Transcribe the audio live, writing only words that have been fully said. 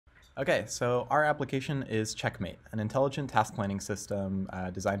Okay, so our application is Checkmate, an intelligent task planning system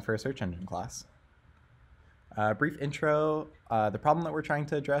designed for a search engine class. Brief intro, the problem that we're trying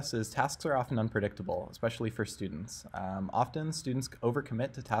to address is tasks are often unpredictable, especially for students. Often students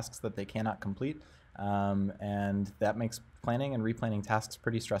overcommit to tasks that they cannot complete, and that makes planning and replanning tasks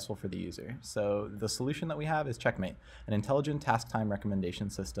pretty stressful for the user. So the solution that we have is Checkmate, an intelligent task time recommendation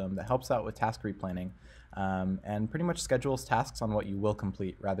system that helps out with task replanning and pretty much schedules tasks on what you will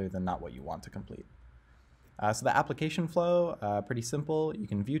complete rather than not what you want to complete. So the application flow, pretty simple. You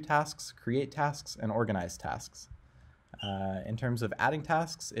can view tasks, create tasks, and organize tasks. In terms of adding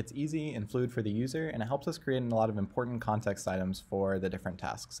tasks, it's easy and fluid for the user, and it helps us create a lot of important context items for the different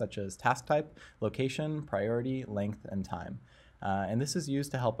tasks, such as task type, location, priority, length, and time. And this is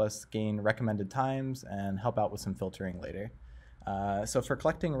used to help us gain recommended times and help out with some filtering later. So for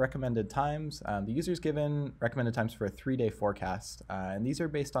collecting recommended times, the user is given recommended times for a 3-day forecast, and these are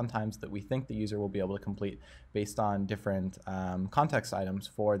based on times that we think the user will be able to complete based on different context items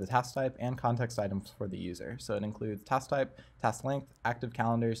for the task type and context items for the user. So it includes task type, task length, active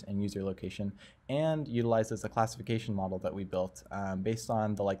calendars, and user location, and utilizes a classification model that we built based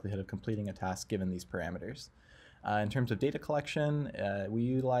on the likelihood of completing a task given these parameters. In terms of data collection, we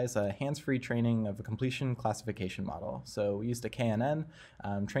utilize a hands-free training of a completion classification model. So we used a KNN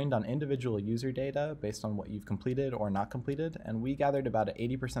trained on individual user data based on what you've completed or not completed, and we gathered about an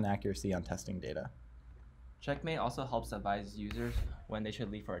 80% accuracy on testing data. Checkmate also helps advise users when they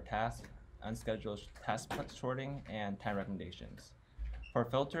should leave for a task, unscheduled task sorting, and time recommendations. For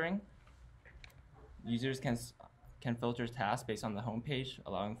filtering, users can filter tasks based on the homepage,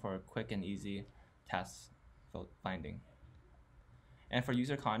 allowing for quick and easy task finding. And for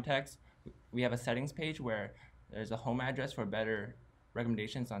user context, we have a settings page where there's a home address for better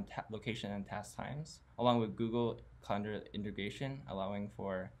recommendations on location and task times, along with Google Calendar integration, allowing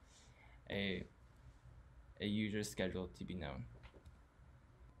for a user's schedule to be known.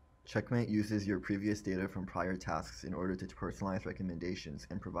 Checkmate uses your previous data from prior tasks in order to personalize recommendations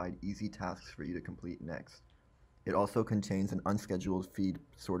and provide easy tasks for you to complete next. It also contains an unscheduled feed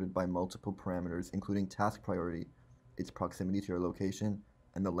sorted by multiple parameters, including task priority, its proximity to your location,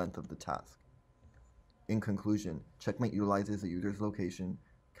 and the length of the task. In conclusion, Checkmate utilizes the user's location,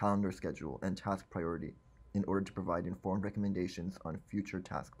 calendar schedule, and task priority in order to provide informed recommendations on future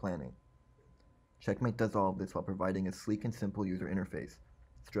task planning. Checkmate does all of this while providing a sleek and simple user interface,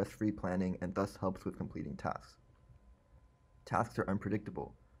 stress-free planning, and thus helps with completing tasks. Tasks are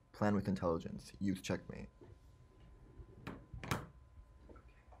unpredictable. Plan with intelligence. Use Checkmate.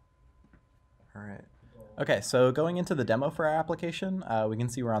 All right. Okay, so going into the demo for our application, we can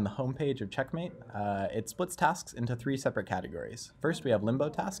see we're on the home page of Checkmate. It splits tasks into 3 separate categories. First, we have limbo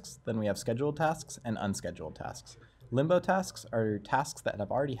tasks, then we have scheduled tasks, and unscheduled tasks. Limbo tasks are tasks that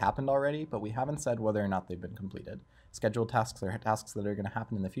have already happened already, but we haven't said whether or not they've been completed. Scheduled tasks are tasks that are going to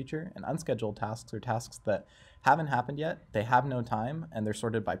happen in the future, and unscheduled tasks are tasks that haven't happened yet, they have no time, and they're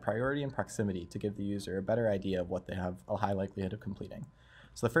sorted by priority and proximity to give the user a better idea of what they have a high likelihood of completing.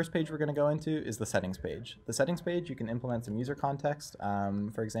 So the first page we're going to go into is the settings page. The settings page, you can implement some user context,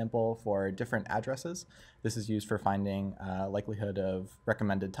 for example, for different addresses. This is used for finding likelihood of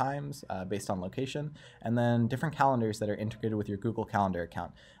recommended times based on location, and then different calendars that are integrated with your Google Calendar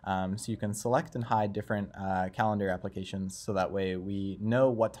account. So you can select and hide different calendar applications so that way we know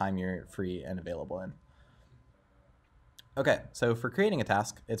what time you're free and available in. Okay, so for creating a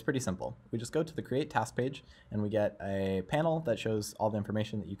task, it's pretty simple. We just go to the Create Task page, and we get a panel that shows all the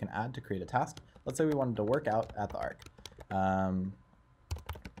information that you can add to create a task. Let's say we wanted to work out at the Arc.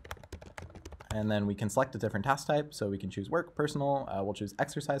 And then we can select a different task type, so we can choose work, personal, we'll choose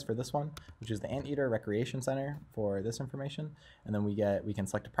exercise for this one, which is the Anteater Recreation Center for this information, and then we can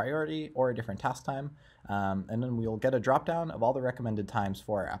select a priority or a different task time, and then we'll get a drop-down of all the recommended times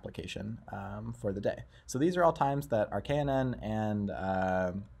for our application for the day. So these are all times that our KNN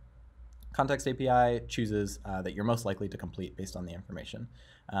and Context API chooses that you're most likely to complete based on the information.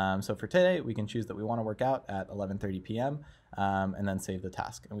 So for today, we can choose that we want to work out at 11:30 p.m. And then save the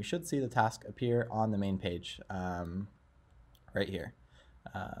task. And we should see the task appear on the main page right here.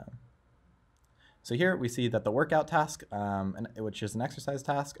 So here we see that the workout task, which is an exercise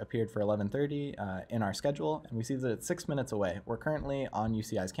task, appeared for 11:30 in our schedule, and we see that it's 6 minutes away. We're currently on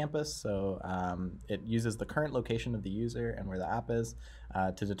UCI's campus, so it uses the current location of the user and where the app is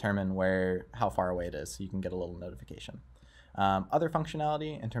to determine how far away it is, so you can get a little notification. Other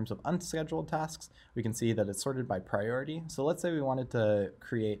functionality in terms of unscheduled tasks, we can see that it's sorted by priority. So let's say we wanted to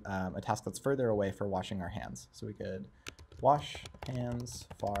create a task that's further away for washing our hands. So we could wash hands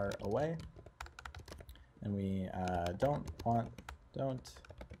far away. And we don't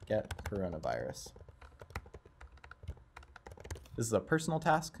get coronavirus. This is a personal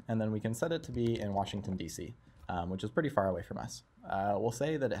task, and then we can set it to be in Washington, D.C., which is pretty far away from us. We'll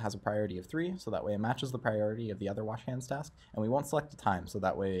say that it has a priority of 3, so that way it matches the priority of the other wash hands task, and we won't select a time, so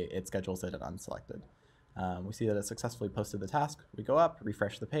that way it schedules it at unselected. We see that it successfully posted the task. We go up,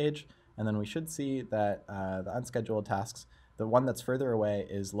 refresh the page, and then we should see that the unscheduled tasks, the one that's further away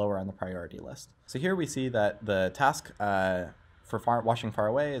is lower on the priority list. So here we see that the task for washing far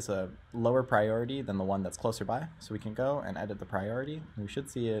away is a lower priority than the one that's closer by. So we can go and edit the priority. We should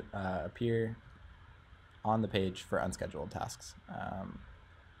see it appear on the page for unscheduled tasks.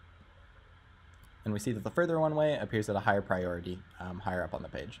 And we see that the further one away appears at a higher priority higher up on the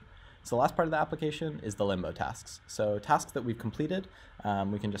page. So the last part of the application is the limbo tasks. So tasks that we've completed,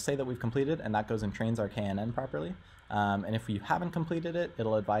 we can just say that we've completed, and that goes and trains our KNN properly. And if you haven't completed it,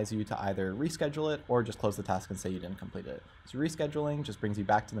 it'll advise you to either reschedule it or just close the task and say you didn't complete it. So rescheduling just brings you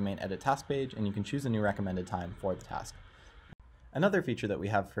back to the main edit task page, and you can choose a new recommended time for the task. Another feature that we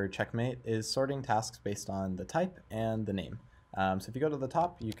have for Checkmate is sorting tasks based on the type and the name. So if you go to the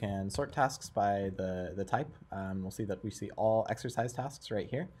top, you can sort tasks by the type. We'll see that we see all exercise tasks right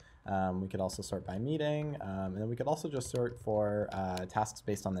here. We could also sort by meeting, and then we could also just sort for tasks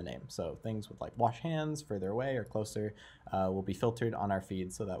based on the name. So things with like wash hands, further away or closer, will be filtered on our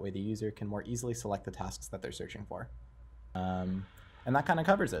feed, so that way the user can more easily select the tasks that they're searching for. And that kind of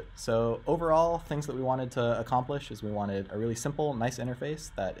covers it. So overall, things that we wanted to accomplish is we wanted a really simple, nice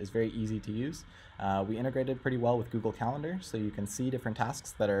interface that is very easy to use. We integrated pretty well with Google Calendar, so you can see different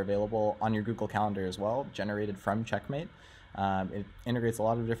tasks that are available on your Google Calendar as well, generated from Checkmate. It integrates a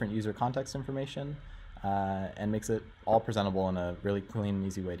lot of different user context information and makes it all presentable in a really clean and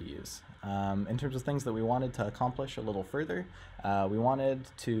easy way to use. In terms of things that we wanted to accomplish a little further, we wanted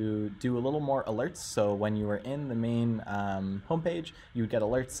to do a little more alerts. So when you were in the main homepage, you would get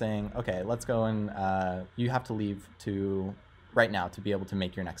alerts saying, okay, let's go and you have to leave right now to be able to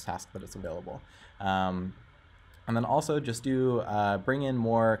make your next task that is available. And then also just bring in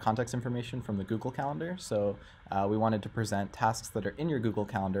more context information from the Google Calendar. So we wanted to present tasks that are in your Google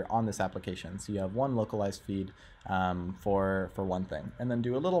Calendar on this application. So you have one localized feed for one thing. And then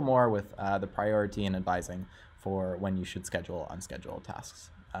do a little more with the priority and advising for when you should schedule unscheduled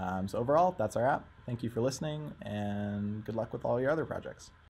tasks. So overall, that's our app. Thank you for listening, and good luck with all your other projects.